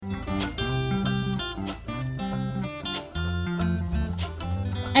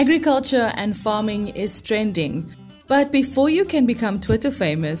Agriculture and farming is trending, but before you can become Twitter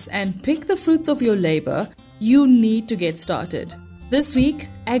famous and pick the fruits of your labor, you need to get started. This week,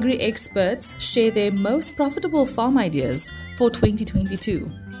 agri-experts share their most profitable farm ideas for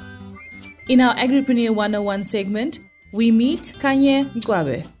 2022. In our Agripreneur 101 segment, we meet Kanye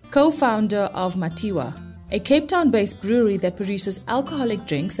Mkwabe, co-founder of Matiwa, a Cape Town-based brewery that produces alcoholic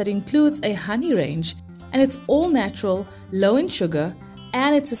drinks that includes a honey range, and it's all natural, low in sugar,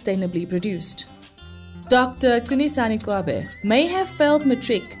 and it's sustainably produced. Dr. Qinisani Mkwabe may have failed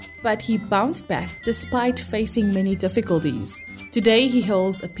matric, but he bounced back despite facing many difficulties. Today he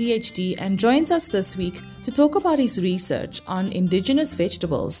holds a PhD and joins us this week to talk about his research on indigenous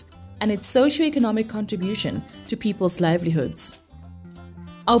vegetables and its socio-economic contribution to people's livelihoods.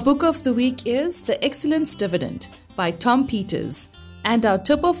 Our book of the week is The Excellence Dividend by Tom Peters. And our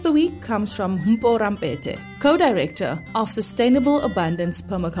tip of the week comes from Mpho Rampete, co-director of Sustainable Abundance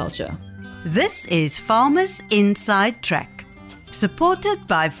Permaculture. This is Farmers Inside Track, supported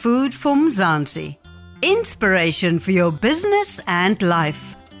by Food for Mzansi. Inspiration for your business and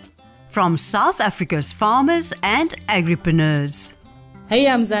life. From South Africa's farmers and agripreneurs. Hey,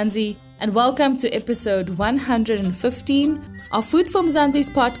 I'm Mzansi, and welcome to episode 115 of Food for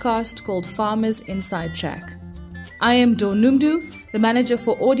Mzansi's podcast called Farmers Inside Track. I am Dawn Numdu, the manager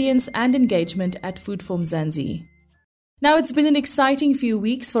for audience and engagement at Food for Mzansi. Now, it's been an exciting few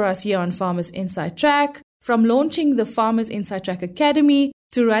weeks for us here on Farmers Inside Track, from launching the Farmers Inside Track Academy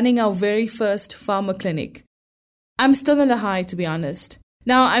to running our very first farmer clinic. I'm still on a high, to be honest.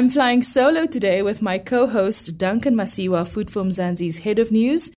 Now, I'm flying solo today with my co-host Duncan Masiwa, Food for Mzansi's head of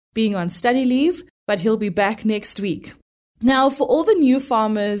news, being on study leave, but he'll be back next week. Now, for all the new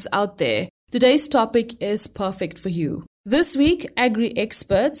farmers out there, today's topic is perfect for you. This week,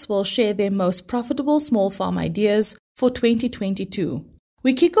 agri-experts will share their most profitable small farm ideas for 2022.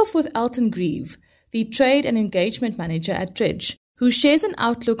 We kick off with Elton Grieve, the Trade and Engagement Manager at Tridge, who shares an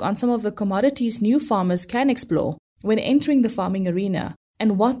outlook on some of the commodities new farmers can explore when entering the farming arena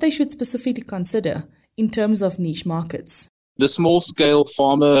and what they should specifically consider in terms of niche markets. The small-scale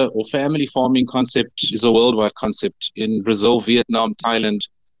farmer or family farming concept is a worldwide concept in Brazil, Vietnam, Thailand.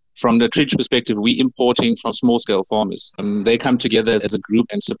 From the Tridge perspective, we're importing from small-scale farmers. They come together as a group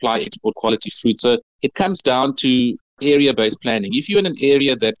and supply export quality fruit. So it comes down to area-based planning. If you're in an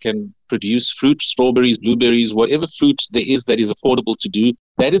area that can produce fruit, strawberries, blueberries, whatever fruit there is that is affordable to do,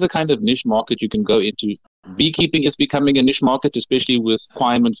 that is a kind of niche market you can go into. Beekeeping is becoming a niche market, especially with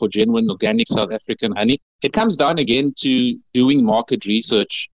requirement for genuine organic South African honey. It comes down again to doing market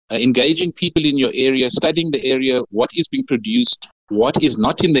research, engaging people in your area, studying the area, what is being produced, what is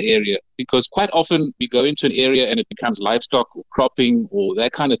not in the area, because quite often we go into an area and it becomes livestock or cropping or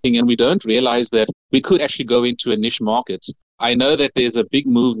that kind of thing, and we don't realize that we could actually go into a niche market. I know that there's a big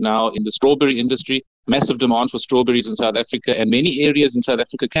move now in the strawberry industry, massive demand for strawberries in South Africa, and many areas in South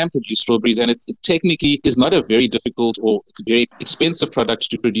Africa can produce strawberries, and it technically is not a very difficult or very expensive product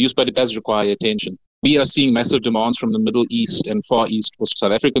to produce, but it does require attention. We are seeing massive demands from the Middle East and Far East for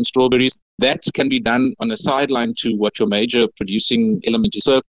South African strawberries. That can be done on a sideline to what your major producing element is.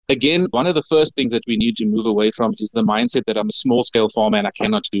 So again, one of the first things that we need to move away from is the mindset that I'm a small-scale farmer and I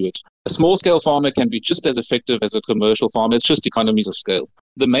cannot do it. A small-scale farmer can be just as effective as a commercial farmer. It's just economies of scale.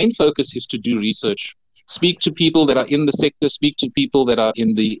 The main focus is to do research. Speak to people that are in the sector, speak to people that are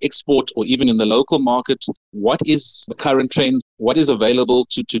in the export or even in the local market. What is the current trend? What is available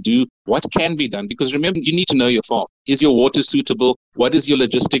to do? What can be done? Because remember, you need to know your farm. Is your water suitable? What is your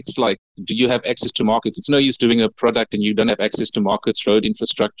logistics like? Do you have access to markets? It's no use doing a product and you don't have access to markets, road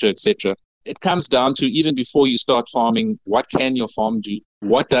infrastructure, etc. It comes down to, even before you start farming, what can your farm do?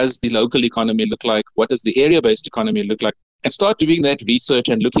 What does the local economy look like? What does the area-based economy look like? And start doing that research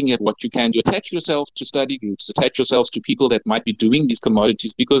and looking at what you can do. Attach yourself to study groups, attach yourselves to people that might be doing these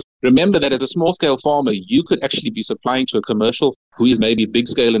commodities, because remember that as a small-scale farmer, you could actually be supplying to a commercial who is maybe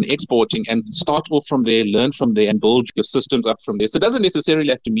big-scale and exporting, and start off from there, learn from there, and build your systems up from there. So it doesn't necessarily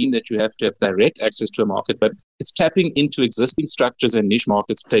have to mean that you have to have direct access to a market, but it's tapping into existing structures and niche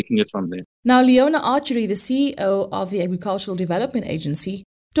markets, taking it from there. Now, Leona Archery, the CEO of the Agricultural Development Agency,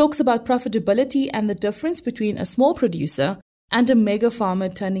 talks about profitability and the difference between a small producer and a mega farmer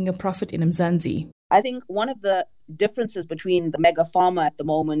turning a profit in Mzansi. I think one of the differences between the mega farmer at the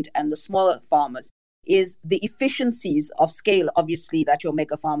moment and the smaller farmers is the efficiencies of scale, obviously, that your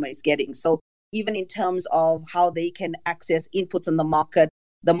mega farmer is getting. So even in terms of how they can access inputs in the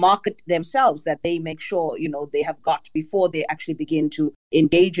market themselves that they make sure, they have got before they actually begin to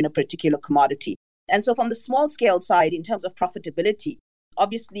engage in a particular commodity. And so from the small scale side, in terms of profitability,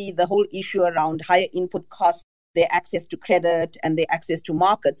 obviously the whole issue around higher input costs their access to credit and their access to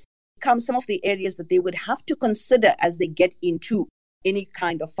markets becomes some of the areas that they would have to consider as they get into any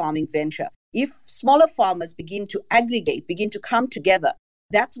kind of farming venture. If smaller farmers begin to aggregate, begin to come together,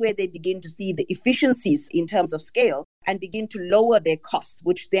 that's where they begin to see the efficiencies in terms of scale and begin to lower their costs,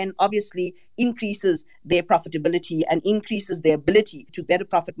 which then obviously increases their profitability and increases their ability to better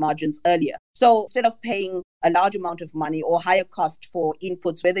profit margins earlier. So instead of paying a large amount of money or higher cost for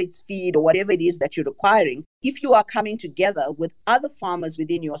inputs, whether it's feed or whatever it is that you're requiring, if you are coming together with other farmers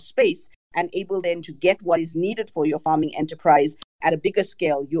within your space and able then to get what is needed for your farming enterprise at a bigger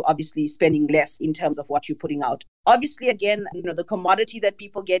scale, you're obviously spending less in terms of what you're putting out. Obviously, again, the commodity that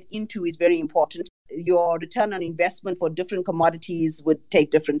people get into is very important. Your return on investment for different commodities would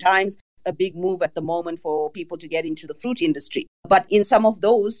take different times. A big move at the moment for people to get into the fruit industry. But in some of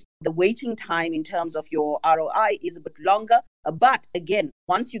those, the waiting time in terms of your ROI is a bit longer. But again,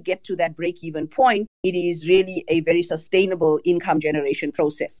 once you get to that break-even point, it is really a very sustainable income generation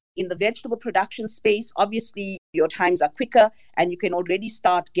process. In the vegetable production space, obviously, your times are quicker and you can already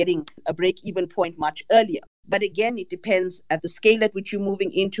start getting a break-even point much earlier. But again, it depends at the scale at which you're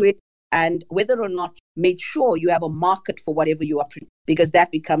moving into it and whether or not you made sure you have a market for whatever you are producing, because that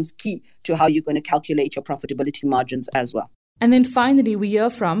becomes key to how you're going to calculate your profitability margins as well. And then finally, we hear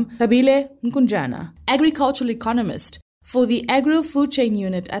from Thabile Nkunjana, agricultural economist for the Agro-Food Chain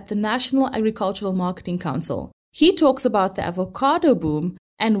Unit at the National Agricultural Marketing Council. He talks about the avocado boom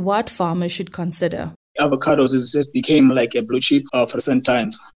and what farmers should consider. Avocados just became like a blue chip of recent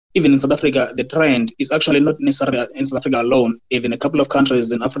times. Even in South Africa, the trend is actually not necessarily in South Africa alone. Even a couple of countries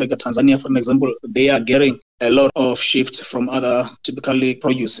in Africa, Tanzania, for example, they are getting a lot of shifts from other typically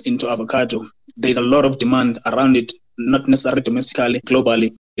produce into avocado. There's a lot of demand around it, not necessarily domestically,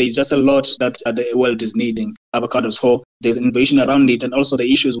 globally. There's just a lot that the world is needing avocados for. There's innovation around it, and also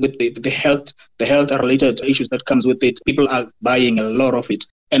the issues with the health-related issues that comes with it. People are buying a lot of it.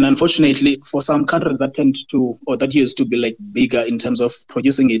 And unfortunately, for some countries that that used to be like bigger in terms of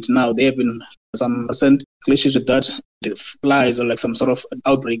producing it, now there have been some recent issues with that. The flies or like some sort of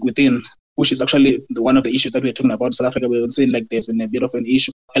outbreak within, which is actually one of the issues that we're talking about in South Africa. We've seen like there's been a bit of an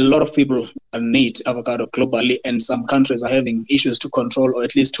issue. A lot of people need avocado globally, and some countries are having issues to control or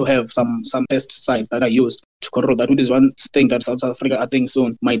at least to have some pesticides that are used to control that, which is one thing that South Africa, I think,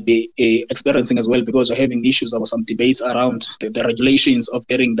 soon might be experiencing as well, because we're having issues or some debates around the regulations of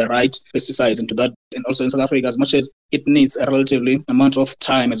getting the right pesticides into that. And also in South Africa, as much as it needs a relatively amount of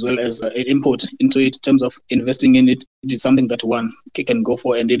time as well as input into it in terms of investing in it, it is something that one can go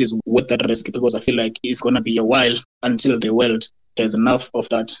for, and it is worth that risk, because I feel like it's going to be a while until the world has enough of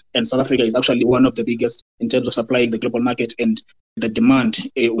that. And South Africa is actually one of the biggest in terms of supplying the global market, and the demand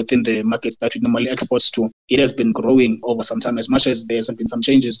within the markets that we normally export to, it has been growing over some time, as much as there's been some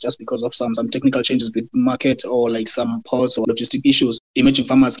changes just because of some technical changes with market or like some ports or logistic issues. Emerging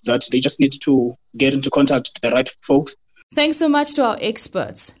farmers, that they just need to get into contact with the right folks. Thanks so much to our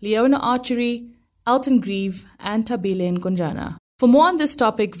experts, Leona Archery, Alton Grieve, and Thabile Nkunjana. For more on this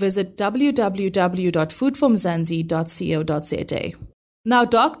topic, visit www.foodformzansi.co.za. Now,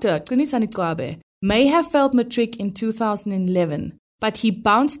 Dr. Qinisani Cwabe may have failed matric in 2011, but he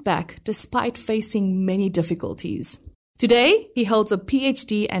bounced back despite facing many difficulties. Today, he holds a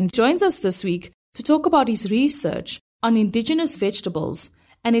PhD and joins us this week to talk about his research on indigenous vegetables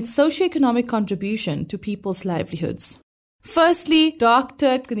and its socioeconomic contribution to people's livelihoods. Firstly,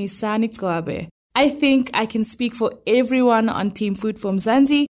 Dr. Qinisani Cwabe, I think I can speak for everyone on Team Food for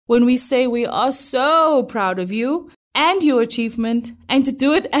Mzansi when we say we are so proud of you and your achievement, and to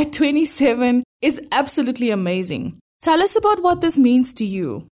do it at 27 is absolutely amazing. Tell us about what this means to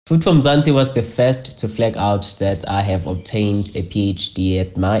you. Food for Mzansi was the first to flag out that I have obtained a PhD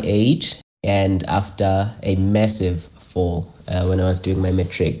at my age and after a massive fall when I was doing my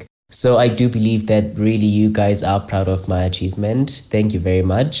matric. So I do believe that really you guys are proud of my achievement. Thank you very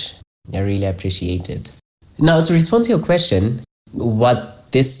much. I really appreciate it. Now, to respond to your question,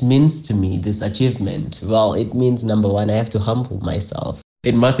 what this means to me, this achievement, well, it means number one, I have to humble myself.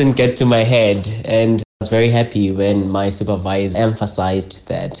 It mustn't get to my head, and I was very happy when my supervisor emphasized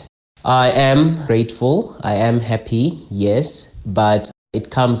that. I am grateful, I am happy, yes, but it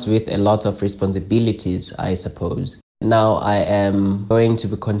comes with a lot of responsibilities, I suppose. Now I am going to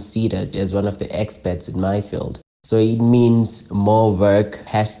be considered as one of the experts in my field. So it means more work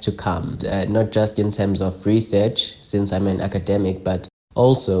has to come, not just in terms of research, since I'm an academic, but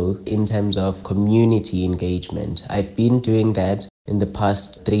also in terms of community engagement. I've been doing that in the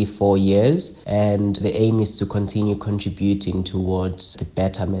past 3-4 years, and the aim is to continue contributing towards the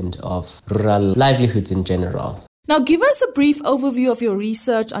betterment of rural livelihoods in general. Now give us a brief overview of your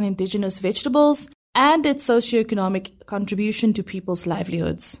research on indigenous vegetables and its socioeconomic contribution to people's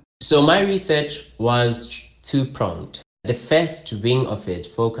livelihoods. So my research was two-pronged. The first wing of it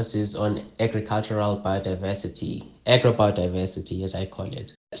focuses on agricultural biodiversity, agrobiodiversity as I call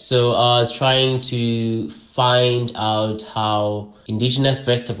it. So I was trying to find out how indigenous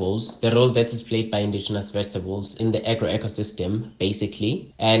vegetables, the role that is played by indigenous vegetables in the agro-ecosystem,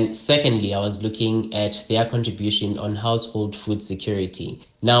 basically. And secondly, I was looking at their contribution on household food security.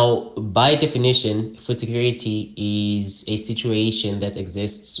 Now, by definition, food security is a situation that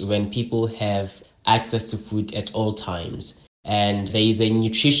exists when people have access to food at all times. And there is a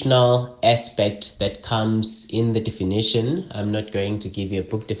nutritional aspect that comes in the definition. I'm not going to give you a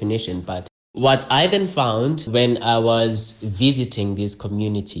book definition, but what I then found when I was visiting these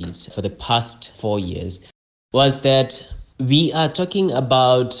communities for the past 4 years was that we are talking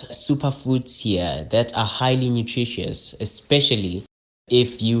about superfoods here that are highly nutritious, especially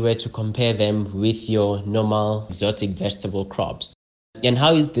if you were to compare them with your normal exotic vegetable crops. And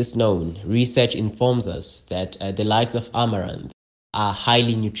how is this known? Research informs us that the likes of amaranth are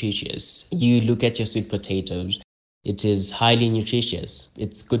highly nutritious. You look at your sweet potatoes, it is highly nutritious.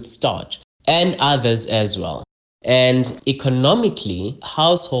 It's good starch. And others as well. And economically,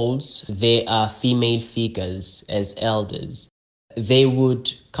 households, they are female figures as elders. They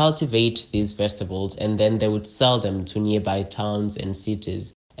would cultivate these vegetables and then they would sell them to nearby towns and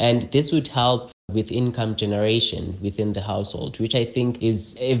cities. And this would help with income generation within the household, which I think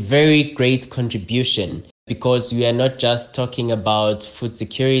is a very great contribution, because we are not just talking about food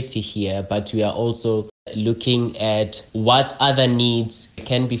security here, but we are also looking at what other needs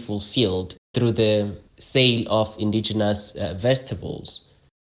can be fulfilled through the sale of indigenous vegetables.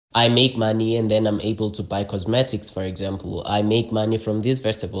 I make money and then I'm able to buy cosmetics, for example. I make money from these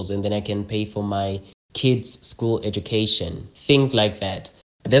vegetables and then I can pay for my kids' school education, things like that.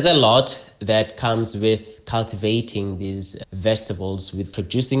 There's a lot that comes with cultivating these vegetables, with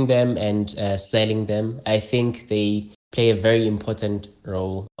producing them and selling them. I think they play a very important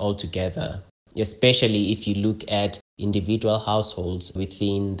role altogether, especially if you look at individual households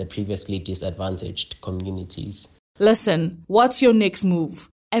within the previously disadvantaged communities. Listen, what's your next move?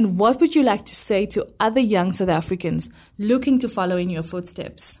 And what would you like to say to other young South Africans looking to follow in your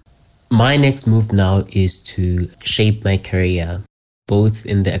footsteps? My next move now is to shape my career, both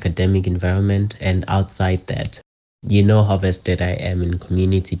in the academic environment and outside that. You know how vested I am in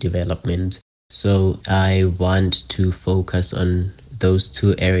community development. So I want to focus on those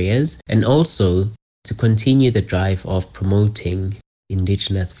two areas and also to continue the drive of promoting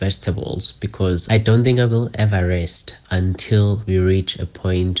indigenous vegetables, because I don't think I will ever rest until we reach a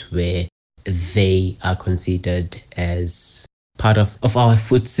point where they are considered as part of our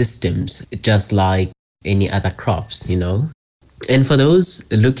food systems, just like any other crops, you know. And for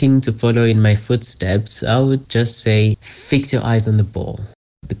those looking to follow in my footsteps, I would just say, fix your eyes on the ball,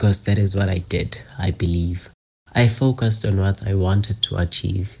 because that is what I did, I believe. I focused on what I wanted to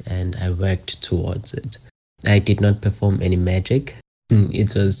achieve and I worked towards it. I did not perform any magic.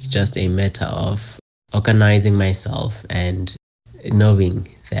 It was just a matter of organizing myself and knowing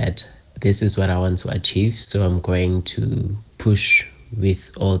that this is what I want to achieve. So I'm going to push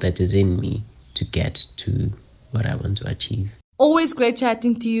with all that is in me to get to what I want to achieve. Always great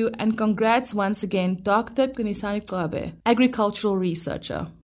chatting to you, and congrats once again, Dr. Qinisani Gcwabe, agricultural researcher.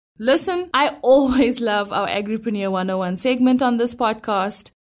 Listen, I always love our Agripreneur 101 segment on this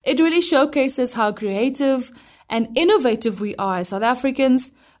podcast. It really showcases how creative and innovative we are as South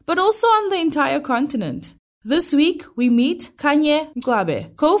Africans, but also on the entire continent. This week, we meet Kanye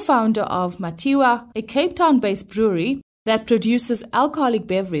Gcwabe, co-founder of Matiwa, a Cape Town-based brewery that produces alcoholic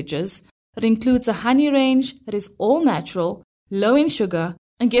beverages that includes a honey range that is all natural, low in sugar,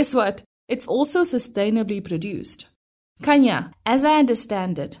 and guess what? It's also sustainably produced. Kanya, as I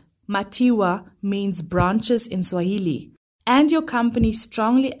understand it, Matiwa means branches in Swahili, and your company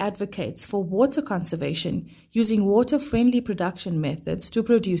strongly advocates for water conservation using water-friendly production methods to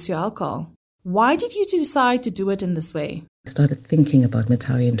produce your alcohol. Why did you decide to do it in this way? I started thinking about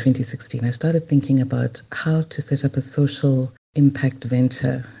Matawi in 2016. I started thinking about how to set up a social impact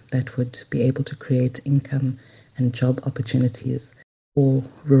venture that would be able to create income and job opportunities for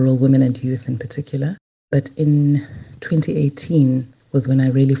rural women and youth in particular. But in 2018 was when I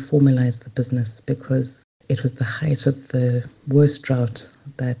really formalized the business, because it was the height of the worst drought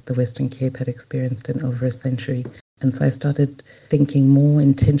that the Western Cape had experienced in over a century. And so I started thinking more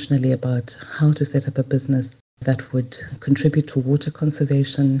intentionally about how to set up a business that would contribute to water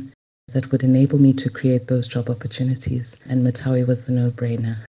conservation, that would enable me to create those job opportunities. And Matawi was the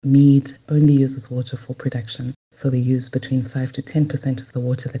no-brainer. Mead only uses water for production, so we use between 5 to 10% of the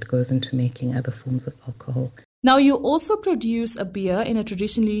water that goes into making other forms of alcohol. Now, you also produce a beer in a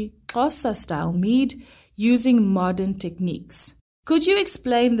traditionally Xhosa-style mead using modern techniques. Could you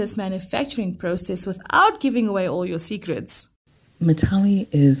explain this manufacturing process without giving away all your secrets? Matawi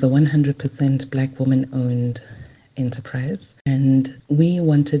is a 100% Black woman-owned enterprise, and we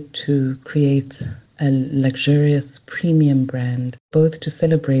wanted to create a luxurious premium brand, both to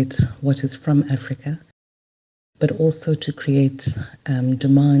celebrate what is from Africa, but also to create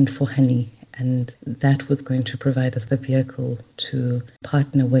demand for honey. And that was going to provide us the vehicle to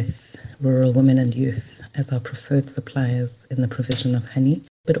partner with rural women and youth as our preferred suppliers in the provision of honey,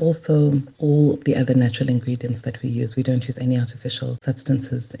 but also all the other natural ingredients that we use. We don't use any artificial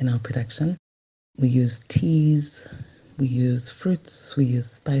substances in our production. We use teas, we use fruits, we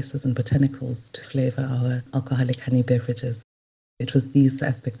use spices and botanicals to flavor our alcoholic honey beverages. It was these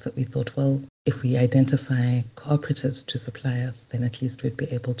aspects that we thought, well, if we identify cooperatives to supply us, then at least we'd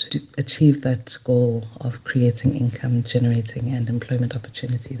be able to achieve that goal of creating income, generating and employment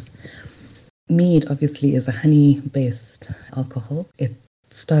opportunities. Mead obviously is a honey-based alcohol. It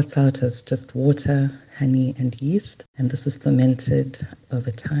starts out as just water, honey and yeast, and this is fermented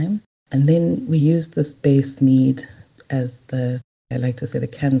over time. And then we use this base mead as I like to say, the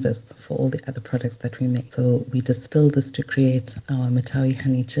canvas for all the other products that we make. So we distill this to create our Matawi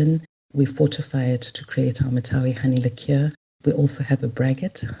honey gin. We fortify it to create our Matawi honey liqueur. We also have a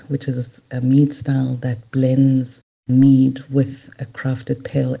braggot, which is a mead style that blends mead with a crafted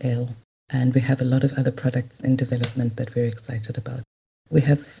pale ale. And we have a lot of other products in development that we're excited about. We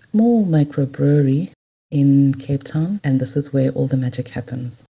have a small microbrewery in Cape Town, and this is where all the magic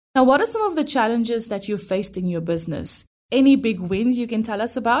happens. Now, what are some of the challenges that you faced in your business? Any big wins you can tell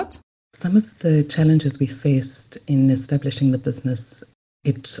us about? Some of the challenges we faced in establishing the business,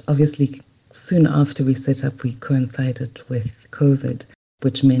 it obviously, soon after we set up, we coincided with COVID,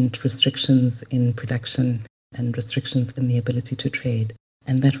 which meant restrictions in production and restrictions in the ability to trade.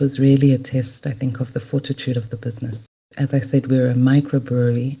 And that was really a test, I think, of the fortitude of the business. As I said, we're a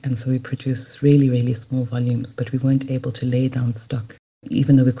microbrewery, and so we produce really, really small volumes, but we weren't able to lay down stock.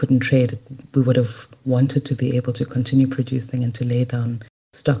 Even though we couldn't trade, we would have wanted to be able to continue producing and to lay down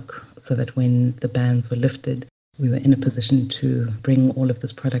stock so that when the bans were lifted, we were in a position to bring all of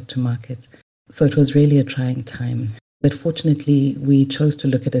this product to market. So it was really a trying time. But fortunately, we chose to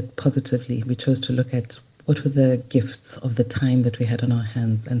look at it positively. We chose to look at what were the gifts of the time that we had on our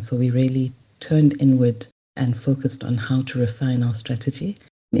hands. And so we really turned inward and focused on how to refine our strategy.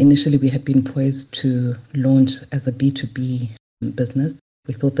 Initially, we had been poised to launch as a B2B business.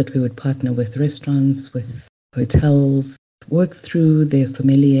 We thought that we would partner with restaurants, with hotels, work through their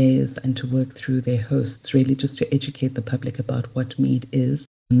sommeliers and to work through their hosts, really just to educate the public about what mead is,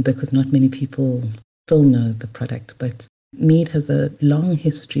 because not many people still know the product. But mead has a long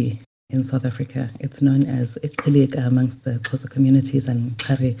history in South Africa. It's known as Iqhileka amongst the Xhosa communities, and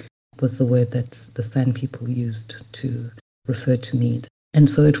Kare was the word that the San people used to refer to mead. And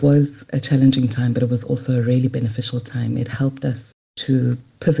so it was a challenging time, but it was also a really beneficial time. It helped us to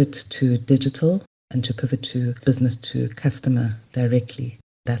pivot to digital and to pivot to business to customer directly.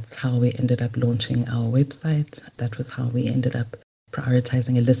 That's how we ended up launching our website. That was how we ended up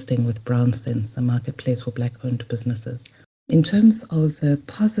prioritizing a listing with Brownsense, a marketplace for Black-owned businesses. In terms of the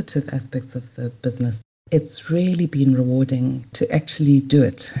positive aspects of the business, it's really been rewarding to actually do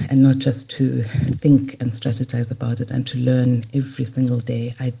it and not just to think and strategize about it and to learn every single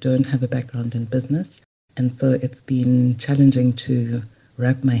day. I don't have a background in business, and so it's been challenging to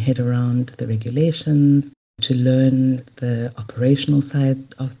wrap my head around the regulations, to learn the operational side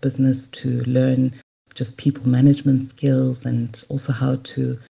of business, to learn just people management skills, and also how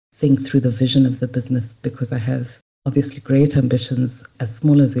to think through the vision of the business, because I have obviously great ambitions. As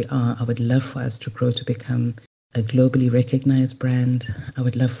small as we are, I would love for us to grow to become a globally recognized brand. I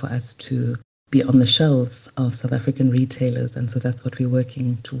would love for us to be on the shelves of South African retailers. And so that's what we're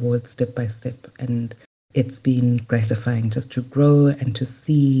working towards step by step. And it's been gratifying just to grow and to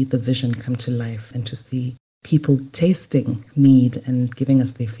see the vision come to life and to see people tasting mead and giving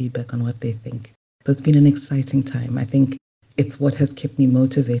us their feedback on what they think. So it's been an exciting time. I think it's what has kept me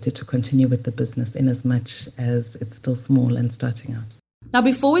motivated to continue with the business in as much as it's still small and starting out. Now,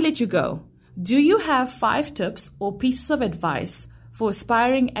 before we let you go, do you have 5 tips or pieces of advice for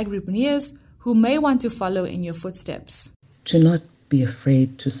aspiring agripreneurs who may want to follow in your footsteps? To not be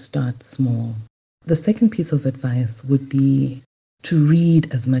afraid to start small. The second piece of advice would be to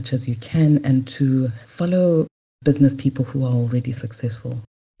read as much as you can and to follow business people who are already successful.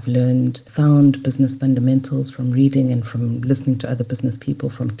 I've learned sound business fundamentals from reading and from listening to other business people,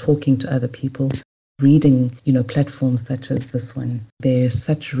 from talking to other people, reading, platforms such as this one. There's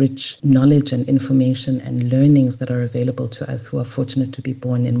such rich knowledge and information and learnings that are available to us who are fortunate to be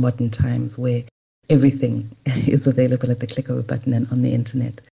born in modern times where everything is available at the click of a button and on the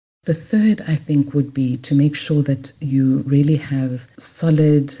internet. The third, I think, would be to make sure that you really have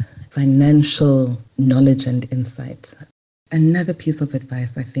solid financial knowledge and insight. Another piece of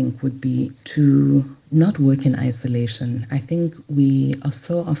advice, I think, would be to not work in isolation. I think we are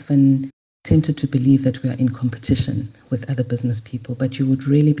so often tempted to believe that we are in competition with other business people, but you would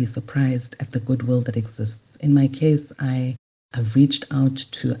really be surprised at the goodwill that exists. In my case, I've reached out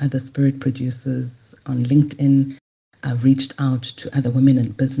to other spirit producers on LinkedIn. I've reached out to other women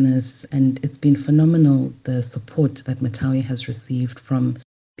in business, and it's been phenomenal, the support that Matawi has received from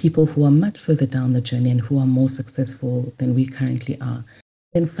people who are much further down the journey and who are more successful than we currently are.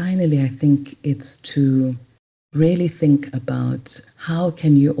 And finally, I think it's to really think about how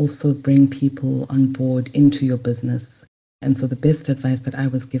can you also bring people on board into your business. And so the best advice that I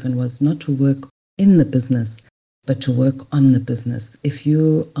was given was not to work in the business, but to work on the business. If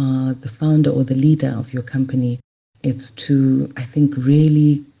you are the founder or the leader of your company, it's to, I think,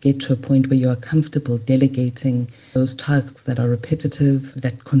 really get to a point where you are comfortable delegating those tasks that are repetitive,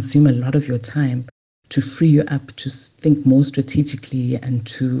 that consume a lot of your time, to free you up to think more strategically and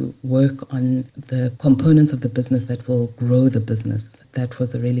to work on the components of the business that will grow the business. That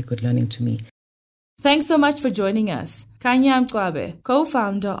was a really good learning to me. Thanks so much for joining us. Kanya Mkwabe,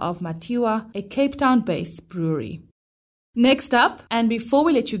 co-founder of Matiwa, a Cape Town-based brewery. Next up, and before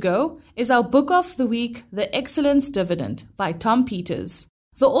we let you go, is our book of the week, The Excellence Dividend by Tom Peters.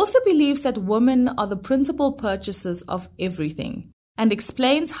 The author believes that women are the principal purchasers of everything and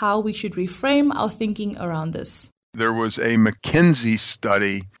explains how we should reframe our thinking around this. There was a McKinsey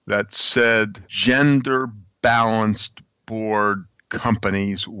study that said gender-balanced board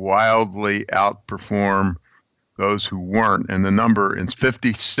companies wildly outperform those who weren't, and the number is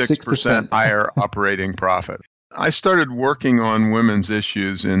 56% higher operating profit. I started working on women's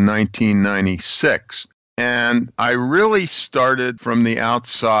issues in 1996, and I really started from the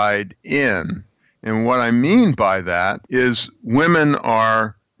outside in. And what I mean by that is women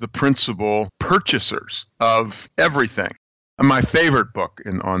are the principal purchasers of everything. And my favorite book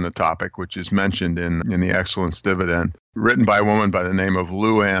on the topic, which is mentioned in The Excellence Dividend, written by a woman by the name of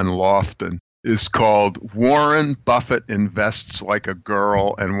Lou Ann Lofton, is called Warren Buffett Invests Like a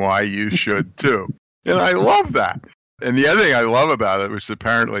Girl and Why You Should Too. And I love that. And the other thing I love about it, which is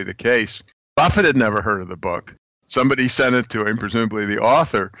apparently the case, Buffett had never heard of the book. Somebody sent it to him, presumably the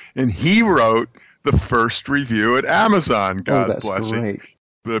author, and he wrote the first review at Amazon, God bless him.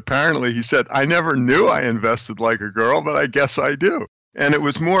 But apparently he said, I never knew I invested like a girl, but I guess I do. And it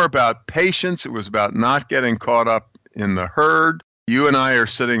was more about patience. It was about not getting caught up in the herd. You and I are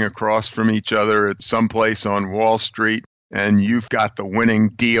sitting across from each other at some place on Wall Street, and you've got the winning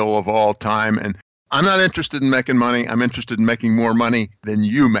deal of all time. And I'm not interested in making money. I'm interested in making more money than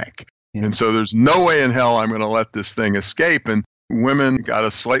you make. Yeah. And so there's no way in hell I'm going to let this thing escape. And women got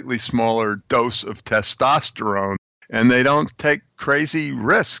a slightly smaller dose of testosterone, and they don't take crazy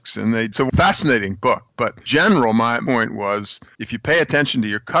risks. And it's a fascinating book. But general, my point was, if you pay attention to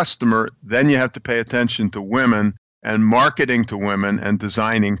your customer, then you have to pay attention to women, and marketing to women and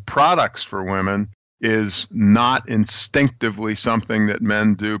designing products for women is not instinctively something that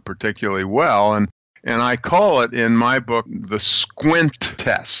men do particularly well. And I call it in my book the squint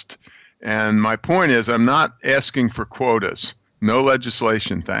test. And my point is, I'm not asking for quotas. No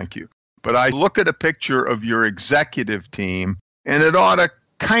legislation, thank you. But I look at a picture of your executive team, and it ought to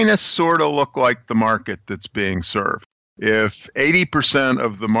kind of sort of look like the market that's being served. If 80%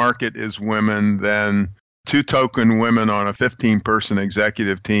 of the market is women, then 2 token women on a 15-person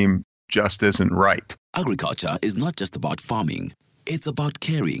executive team just isn't right. Agriculture is not just about farming. It's about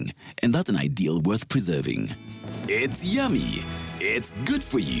caring, and that's an ideal worth preserving. It's yummy. It's good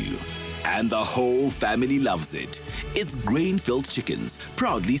for you. And the whole family loves it. It's grain-filled chickens,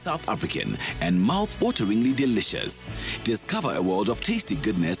 proudly South African and mouth-wateringly delicious. Discover a world of tasty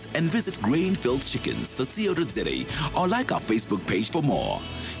goodness and visit grain-filled-chickens.co.za or like our Facebook page for more.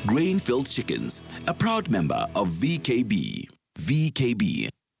 Grain-filled chickens, a proud member of VKB. VKB,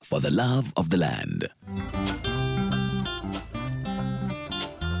 for the love of the land.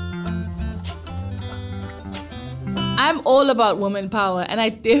 I'm all about woman power, and I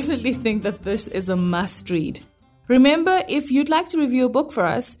definitely think that this is a must read. Remember, if you'd like to review a book for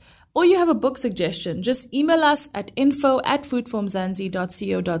us, or you have a book suggestion, just email us at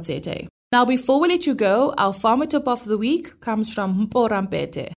info@foodformzansi.co.za. Now, before we let you go, our farmer tip of the week comes from Mpho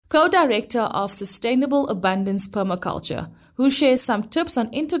Rampete, co-director of Sustainable Abundance Permaculture, who shares some tips on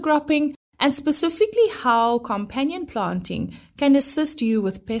intercropping and specifically how companion planting can assist you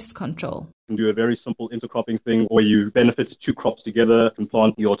with pest control. You can do a very simple intercropping thing where you benefit two crops together. You can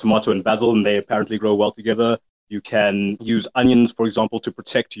plant your tomato and basil and they apparently grow well together. You can use onions, for example, to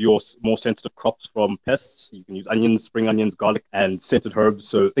protect your more sensitive crops from pests. You can use onions, spring onions, garlic, and scented herbs.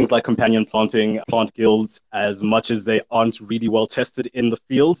 So things like companion planting, plant guilds, as much as they aren't really well tested in the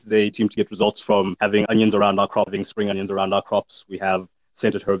fields, they seem to get results from having onions around our crop, having spring onions around our crops. We have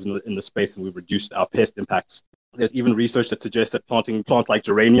scented herbs in the space and we've reduced our pest impacts. There's even research that suggests that planting plants like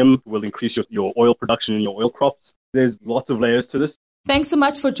geranium will increase your oil production in your oil crops. There's lots of layers to this. Thanks so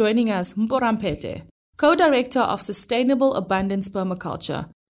much for joining us, Mpho Rampete, co-director of Sustainable Abundance Permaculture.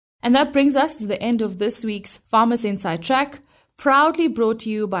 And that brings us to the end of this week's Farmers Inside Track, proudly brought to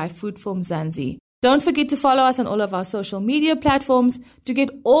you by Food for Mzansi. Don't forget to follow us on all of our social media platforms to get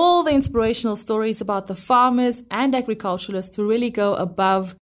all the inspirational stories about the farmers and agriculturalists who really go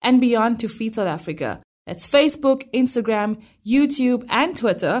above and beyond to feed South Africa. That's Facebook, Instagram, YouTube, and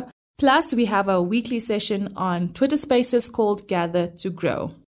Twitter. Plus, we have our weekly session on Twitter Spaces called Gather to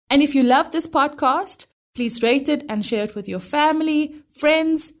Grow. And if you love this podcast, please rate it and share it with your family,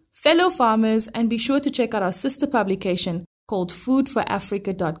 friends, fellow farmers, and be sure to check out our sister publication called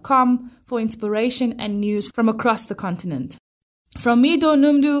foodforafrica.com for inspiration and news from across the continent. From me, Dawn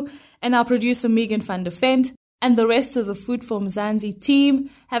Noemdoe, and our producer Megan van der Vent, and the rest of the Food for Mzansi team,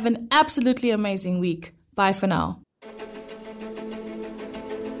 have an absolutely amazing week. Bye for now.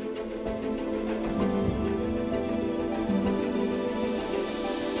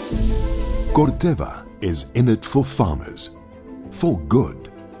 Corteva is in it for farmers, for good.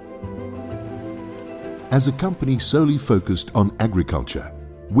 As a company solely focused on agriculture,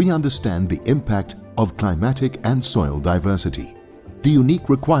 we understand the impact of climatic and soil diversity, the unique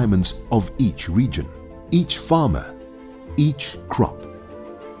requirements of each region, each farmer, each crop,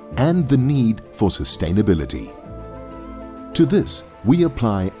 and the need for sustainability. To this, we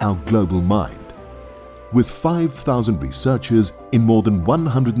apply our global mind. With 5,000 researchers in more than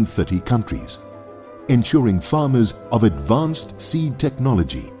 130 countries, ensuring farmers of advanced seed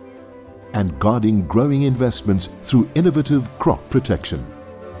technology and guarding growing investments through innovative crop protection.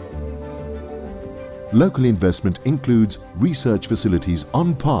 Local investment includes research facilities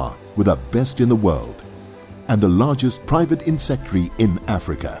on par with the best in the world and the largest private insectary in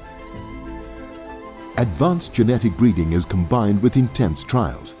Africa. Advanced genetic breeding is combined with intense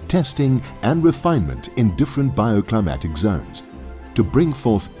trials, testing and refinement in different bioclimatic zones to bring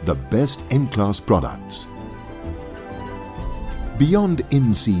forth the best in-class products. Beyond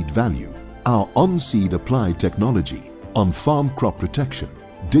in-seed value, our on-seed applied technology, on-farm crop protection,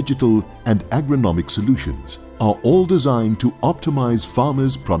 digital and agronomic solutions are all designed to optimize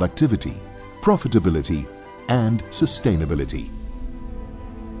farmers' productivity, profitability and sustainability.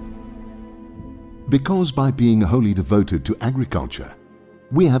 Because by being wholly devoted to agriculture,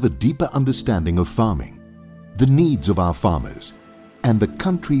 we have a deeper understanding of farming, the needs of our farmers, and the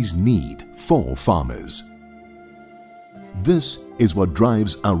country's need for farmers. This is what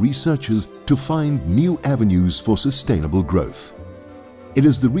drives our researchers to find new avenues for sustainable growth. It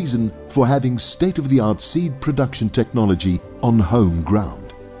is the reason for having state-of-the-art seed production technology on home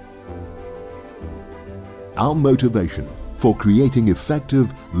ground. Our motivation for creating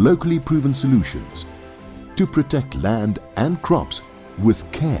effective, locally proven solutions to protect land and crops with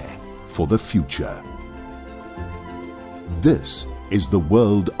care for the future. This is the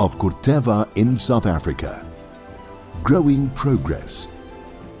world of Corteva in South Africa. Growing progress,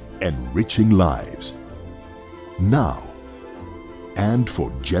 enriching lives, now and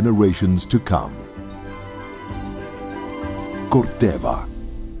for generations to come. Corteva,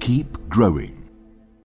 keep growing.